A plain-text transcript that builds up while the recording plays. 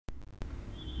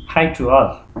Hi to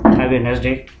all, have a nice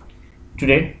day.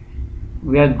 Today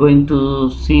we are going to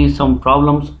see some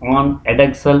problems on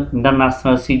EDEXCEL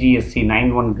International CGSE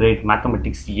 9-1 grade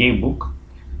Mathematics A book.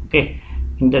 Okay,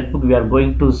 in that book we are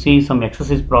going to see some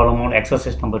exercise problem on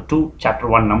exercise number 2 chapter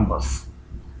 1 numbers.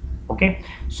 Okay,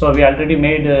 so we already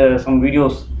made some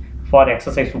videos for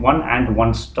exercise 1 and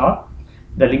 1 star.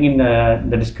 The link in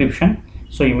the description,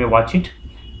 so you may watch it.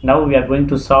 Now we are going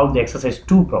to solve the exercise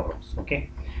 2 problems. Okay,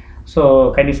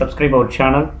 so kindly subscribe our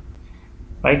channel.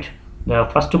 Right, the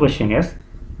first question is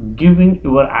giving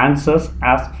your answers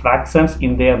as fractions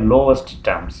in their lowest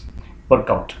terms. Work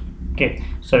out. Okay,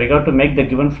 so we got to make the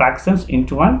given fractions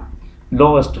into one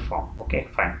lowest form. Okay,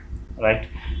 fine. Right,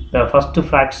 the first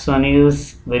fraction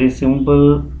is very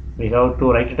simple. We have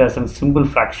to write it as a simple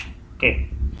fraction. Okay,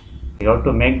 we have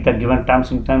to make the given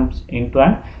terms into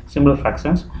an simple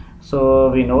fractions. So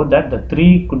we know that the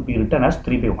 3 could be written as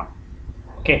 3 by 1.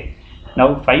 Okay,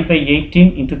 now 5 by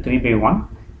 18 into 3 by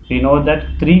 1. We know that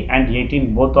 3 and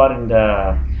 18 both are in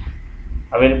the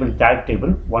available tag table.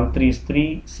 1 3 is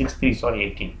 3, 6 3s are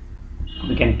 18.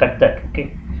 We can cut that.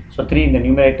 Okay, so 3 in the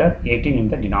numerator, 18 in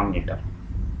the denominator.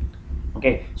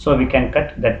 Okay, so we can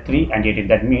cut that 3 and 18.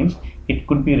 That means it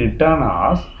could be written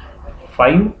as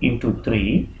 5 into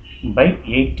 3 by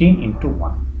 18 into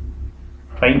 1.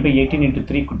 5 by 18 into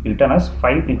 3 could be written as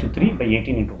 5 into 3 by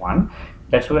 18 into 1.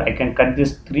 That's why I can cut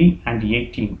this 3 and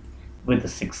 18 with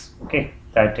 6. Okay,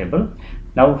 that table.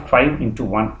 Now 5 into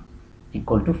 1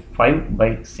 equal to 5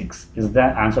 by 6 is the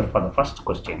answer for the first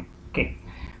question. Okay,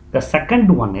 the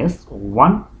second one is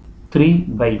 1 3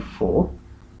 by 4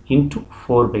 into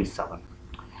 4 by 7.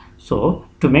 So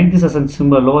to make this as a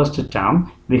symbol lowest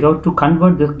term, we have to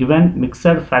convert the given mixed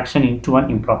fraction into an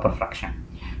improper fraction.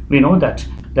 We know that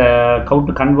how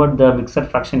to convert the mixed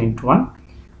fraction into one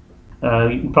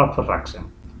improper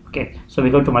fraction. Okay, so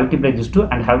we have to multiply these two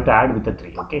and have to add with the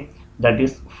 3. Okay, that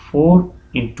is 4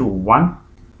 into 1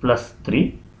 plus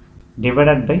 3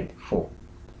 divided by 4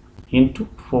 into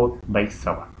 4 by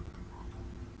 7.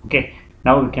 Okay,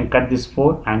 now we can cut this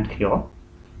 4 and here.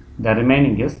 The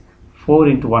remaining is 4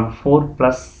 into 1, 4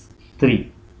 plus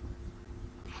 3.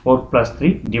 4 plus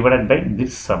 3 divided by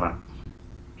this 7.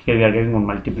 Here we are getting one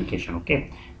multiplication.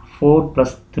 Okay, 4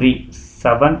 plus 3,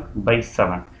 7 by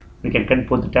 7. We can cut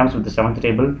both the terms with the 7th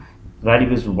table.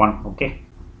 Value is 1. Okay,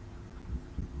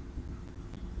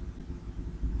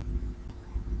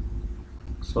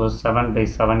 so 7 by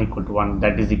 7 equal to 1.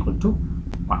 That is equal to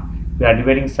 1. We are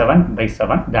dividing 7 by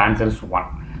 7. The answer is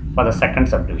 1 for the second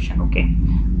subdivision. Okay,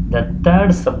 the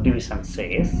third subdivision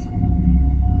says,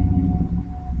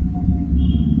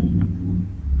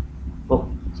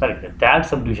 the third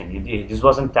subdivision. This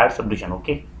wasn't third subdivision.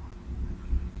 Okay,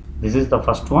 this is the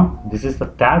first one. This is the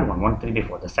third one. 1 3 by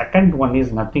 4. The second one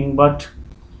is nothing but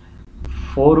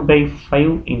 4 by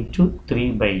 5 into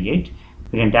 3 by 8.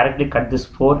 We can directly cut this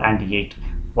 4 and 8.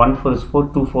 1 4 is 4,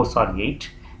 2 4s are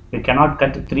 8. We cannot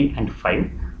cut 3 and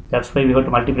 5. That's why we have to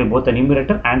multiply both the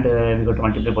numerator and we have to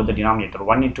multiply both the denominator.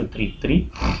 1 into 3,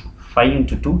 3. 5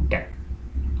 into 2, 10.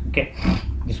 Okay,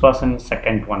 this was in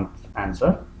second one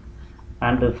answer.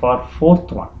 And for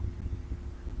fourth one,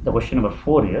 the question number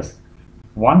 4 is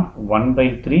 1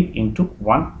 by 3 into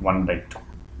 1 by 2.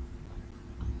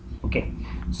 Okay,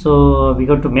 so we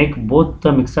have to make both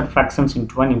the mixed fractions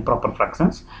into one improper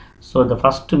fractions. So the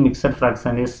first mixed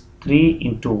fraction is 3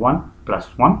 into 1 plus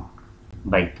 1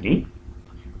 by 3.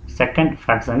 Second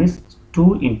fraction is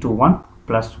 2 into 1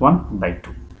 plus 1 by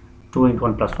 2. 2 into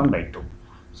 1 plus 1 by 2.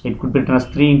 So it could be written as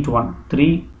 3 into 1,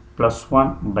 3 plus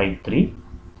 1 by 3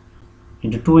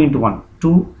 into 2 into 1,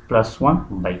 2 plus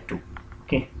 1 by 2.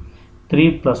 Okay,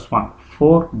 3 plus 1,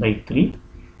 4 by 3.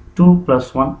 2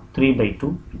 plus 1, 3 by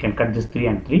 2. You can cut this 3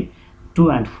 and 3. 2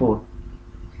 and 4.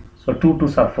 So 2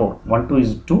 2s are 4. 1 2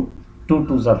 is 2. 2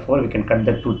 2s are 4. We can cut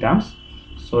the 2 terms.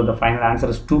 So the final answer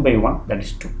is 2 by 1. That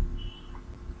is 2.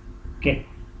 Okay.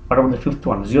 What about the fifth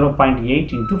one?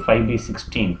 0.8 into 5 by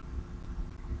 16.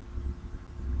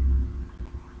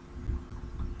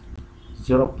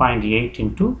 0.8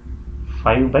 into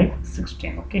 5 by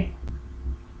 16. Okay.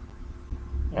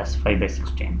 Yes, 5 by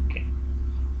 16. Okay.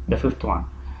 The fifth one.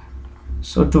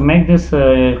 So to make this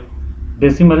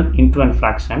decimal into a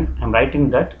fraction, I am writing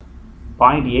that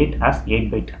 0.8 as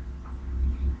 8 by 10.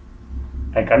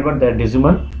 I convert the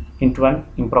decimal into an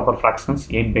improper fractions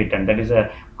 8 by 10. That is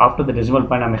after the decimal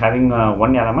point I am having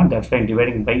one element. That's why I am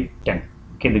dividing by 10.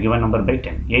 Okay, the given number by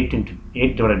 10. 8 into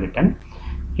 8 divided by 10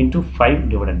 into 5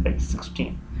 divided by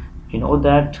 16. You know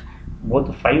that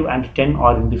both 5 and 10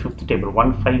 are in the fifth table.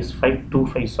 1 5 is 5, 2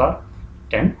 5s are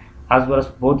 10. As well as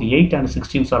both 8 and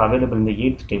 16s are available in the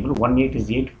 8th table. 1 8 is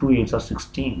 8, 2 8s are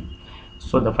 16.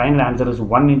 So the final answer is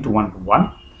 1 into 1,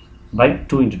 1 by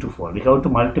 2 into 2, 4. We have to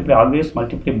multiply, always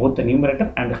multiply both the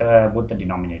numerator and both the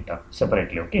denominator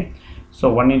separately. Okay,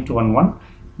 so 1 into 1, 1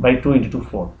 by 2 into 2,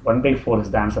 4. 1 by 4 is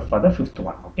the answer for the fifth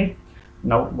one. Okay,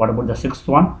 now what about the sixth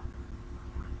one?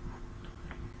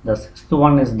 The sixth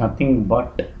one is nothing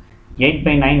but 8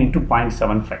 by 9 into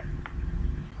 0.75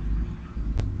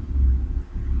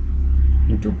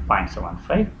 into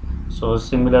 0.75. So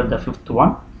similar the fifth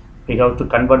one, we have to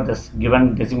convert this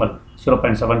given decimal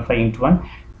 0.75 into one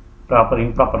proper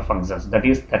improper functions,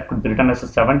 that could be written as a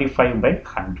 75 by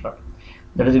 100.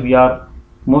 That is, we are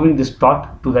moving this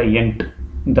dot to the end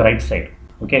in the right side.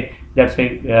 Okay, that's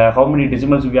why how many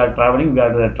decimals we are traveling? We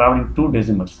are traveling 2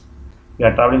 decimals. We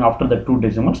are traveling after the 2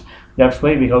 decimals. That's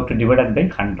why we have to divide it by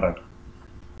 100.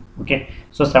 Okay,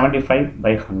 so 75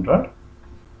 by 100.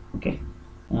 Okay,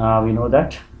 we know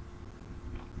that.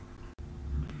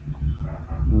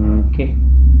 Okay,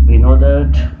 we know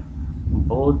that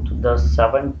both the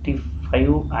 75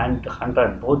 and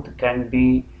 100 both can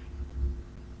be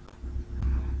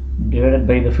divided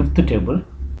by the fifth table.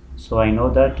 So I know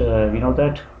that we know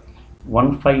that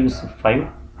 1 5 is 5,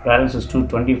 balance is 2,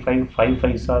 25, 5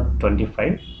 5s are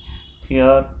 25,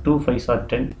 here 2 5s are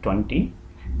 10, 20.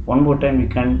 One more time we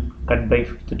can cut by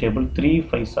fifth table, 3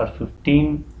 5s are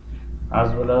 15,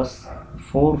 as well as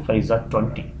 4 5s are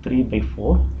 20, 3 by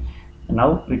 4.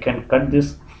 Now we can cut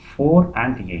this 4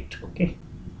 and 8. Okay,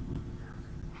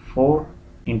 4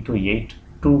 into 8,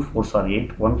 2 4s are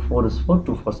 8, 1 4 is 4,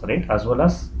 2 4s are 8, as well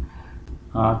as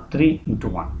 3 into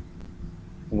 1,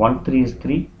 1 3 is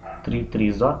 3, 3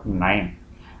 3s are 9.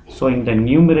 So in the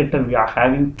numerator we are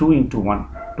having 2 into 1,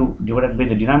 2 divided by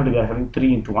the denominator we are having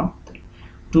 3 into 1, 3.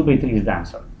 2 by 3 is the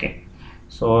answer. Okay,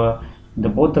 so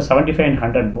both the 75 and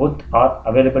 100 both are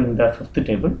available in the fifth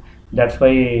table. That's why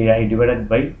I divided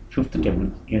by fifth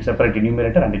table in separate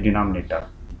numerator and the denominator.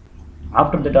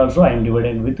 After that also I am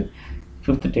dividing with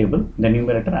fifth table, the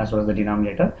numerator as well as the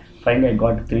denominator. Finally I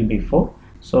got 3 by 4.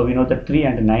 So we know that 3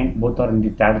 and 9 both are in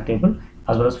the third table,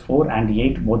 as well as 4 and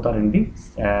 8 both are in the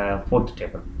fourth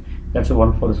table. That's why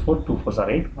 1 4 is 4, 2 4s are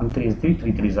 8, 1 3 is 3,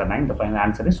 3 3s are 9. The final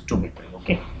answer is 2 by 3.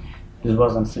 Okay, this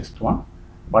was on sixth one.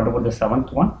 What about the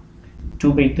seventh one?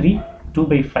 2 by 3, 2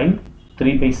 by 5,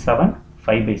 3 by 7,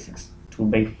 5 by 6. 2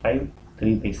 by 5,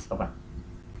 3 by 7.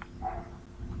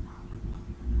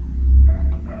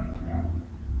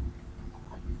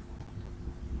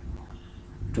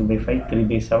 Two by 5, 3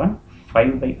 by 7,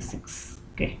 5 by 6.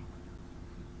 Okay,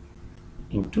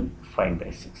 into 5 by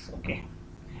 6. Okay,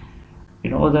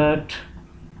 you know that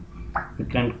we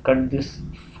can cut this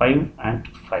 5 and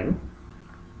 5,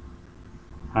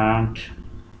 and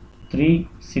 3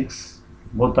 6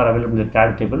 both are available in the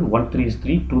third table. 1 3 is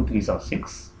 3, 2 3s are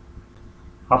 6.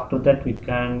 After that we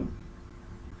can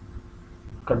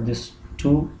cut this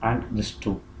 2 and this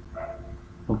 2.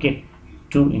 Okay,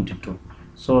 2 into 2.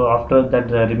 So after that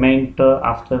the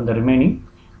remaining,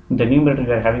 in the numerator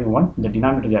we are having 1, in the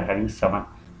denominator we are having 7.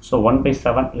 So 1 by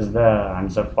 7 is the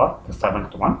answer for the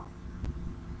seventh one,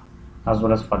 as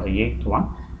well as for the eighth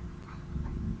one.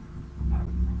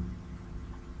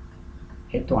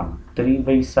 3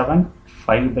 by 7,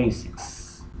 5 by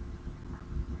 6.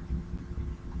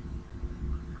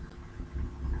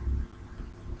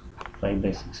 Five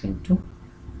by 6 into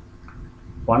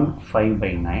 1 5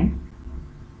 by 9,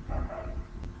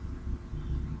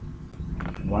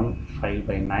 1 5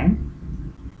 by 9,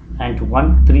 and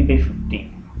 1 3 by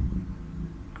 15.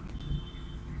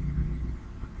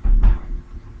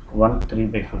 1 3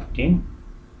 by 15.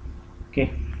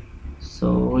 Okay,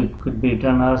 so it could be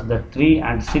written as the 3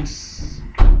 and 6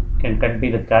 can cut by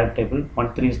the third table.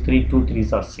 1 3 is 3, 2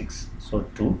 3s are 6, so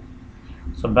 2.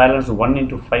 So balance 1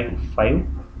 into 5, 5.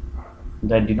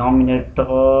 The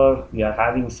denominator we are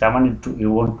having 7 into,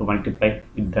 you want to multiply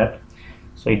with that,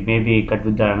 so it may be cut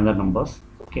with the another numbers.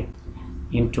 Okay,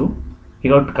 into,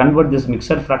 you have to convert this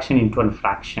mixed fraction into a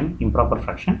fraction, improper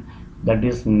fraction, that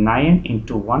is 9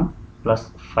 into 1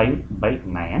 plus 5 by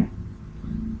 9,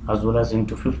 as well as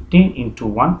into 15 into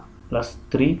 1 plus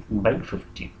 3 by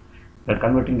 15. We are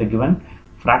converting the given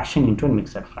fraction into a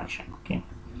mixed fraction. Okay,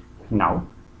 now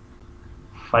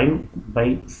 5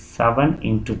 by 7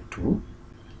 into 2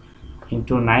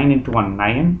 into 9 into 1,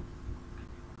 9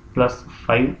 plus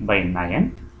 5 by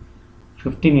 9,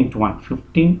 15 into 1,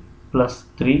 15 plus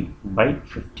 3 by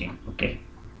 15. Okay,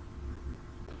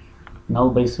 now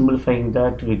by simplifying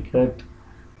that we get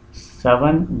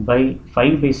 5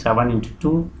 by 7 into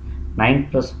 2, 9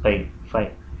 plus 5,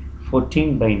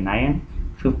 14 by 9,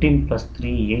 15 plus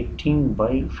 3, 18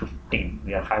 by 15.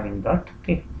 We are having that.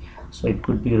 Okay, so it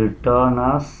could be written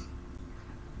as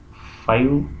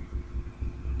 5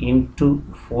 into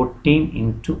 14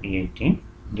 into 18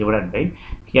 divided by,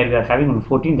 here we are having on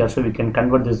 14, that's why we can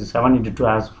convert this 7 into 2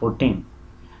 as 14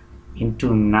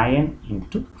 into 9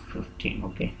 into 15.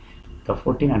 Okay, the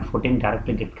 14 and 14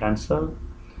 directly get cancelled,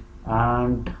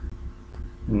 and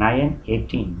 9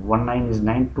 18, 1 9 is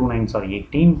 9, 2 9s are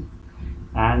 18,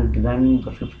 and then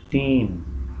the 15,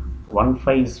 1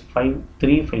 5 is 5,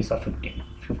 3 5s are 15.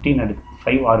 15 and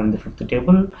 5 are in the 5th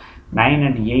table, 9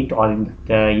 and 8 are in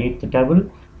the 8th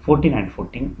table, 14 and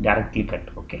 14 directly cut.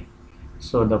 Okay,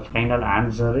 so the final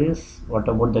answer is, what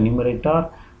about the numerator?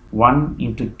 1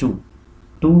 into 2,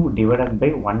 2 divided by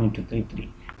 1 into 3, 3.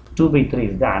 2 by 3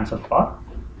 is the answer for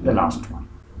the last one.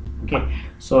 Okay,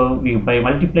 so by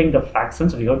multiplying the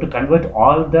fractions, we have to convert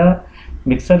all the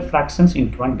mixed fractions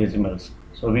into one decimals.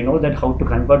 So we know that how to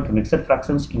convert the mixed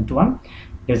fractions into one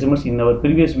decimals. In our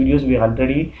previous videos we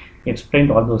already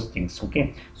explained all those things.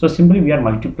 Okay, so simply we are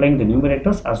multiplying the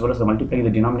numerators as well as multiplying the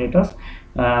denominators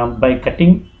by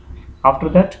cutting. After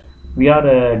that we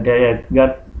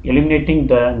are eliminating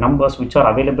the numbers which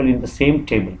are available in the same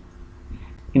table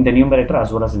in the numerator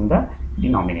as well as in the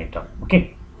denominator.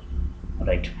 Okay,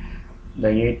 right, the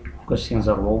 8 questions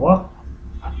are over.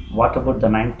 What about the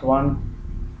 9th one?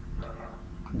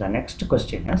 The next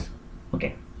question is,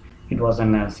 okay, it was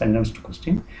a sentenced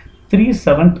question.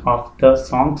 3/7 of the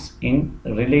songs in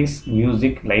Relay's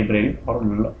music library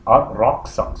are rock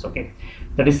songs. Okay,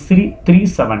 that is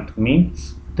 3/7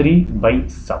 means 3 by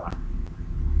 7.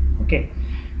 Okay,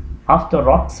 of the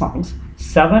rock songs,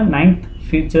 7/9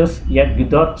 features a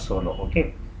guitar solo.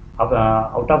 Okay,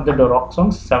 out of the rock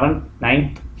songs,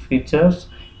 7/9 features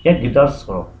a guitar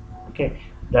solo. Okay,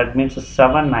 that means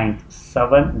 7/9,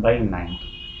 7 by 9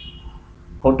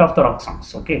 out of the rock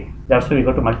songs. Okay, that's why we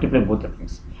got to multiply both the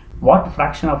things. What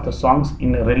fraction of the songs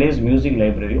in Relay's music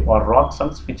library are rock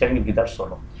songs featuring a guitar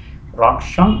solo? Rock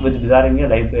song with guitaring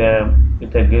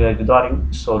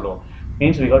solo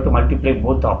means we got to multiply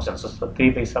both the options. So 3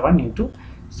 by 7 into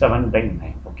 7 by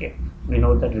 9. Okay, we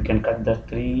know that we can cut the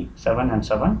 3, 7 and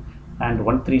 7, and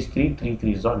 1 3 is 3, 3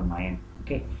 3 is all 9.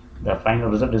 Okay, the final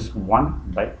result is 1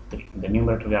 by 3. The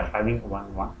numerator we are having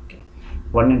 1 1. Okay,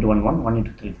 1 into 1 1, 1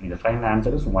 into 3 3. The final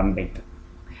answer is 1 by 3.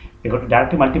 We got to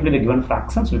directly multiply the given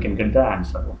fractions, we can get the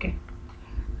answer. Okay,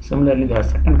 similarly the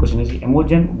second question is,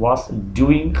 Imogen was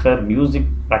doing her music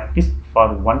practice for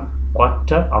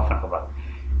 1/4 of an hour.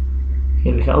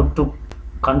 Here we have to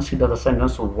consider the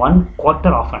sentence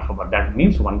 1/4 of an hour, that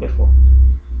means 1 by 4.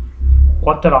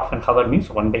 Quarter of an hour means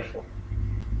 1 by 4.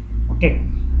 Okay,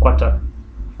 quarter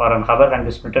for an hour can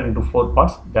be split into 4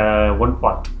 parts. The one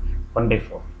part 1 by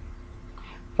 4.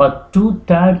 For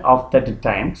 2/3 of that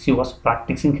time she was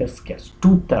practicing her scales.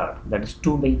 2/3, that is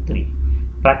 2 by 3,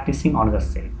 practicing on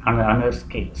her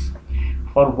scales.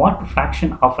 For what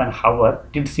fraction of an hour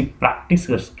did she practice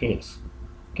her scales?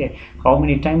 Okay, how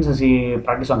many times does she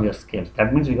practice on her scales?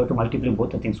 That means we got to multiply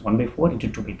both the things, 1 by 4 into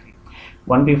 2 by 3.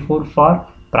 1 by 4 for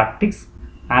practice,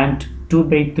 and 2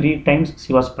 by 3 times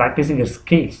she was practicing her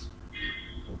scales.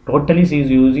 Totally she is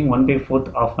using 1 by 4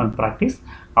 of her practice.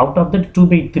 Out of that, 2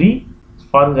 by 3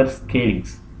 for their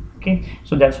scalings. Okay,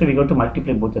 so that's why we got to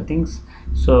multiply both the things.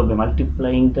 So by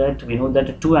multiplying that, we know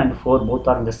that 2 and 4 both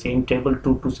are in the same table.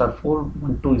 2 2s are 4,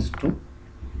 1 2 is 2.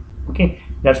 Okay,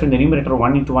 that's when the numerator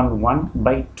 1 into 1 1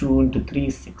 by 2 into 3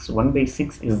 is 6. 1 by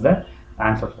 6 is the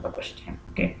answer for the question.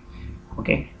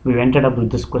 Okay, we've ended up with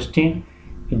this question.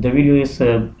 If the video is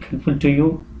helpful to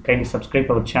you, kindly subscribe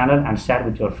our channel and share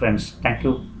with your friends. Thank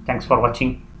you. Thanks for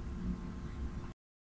watching.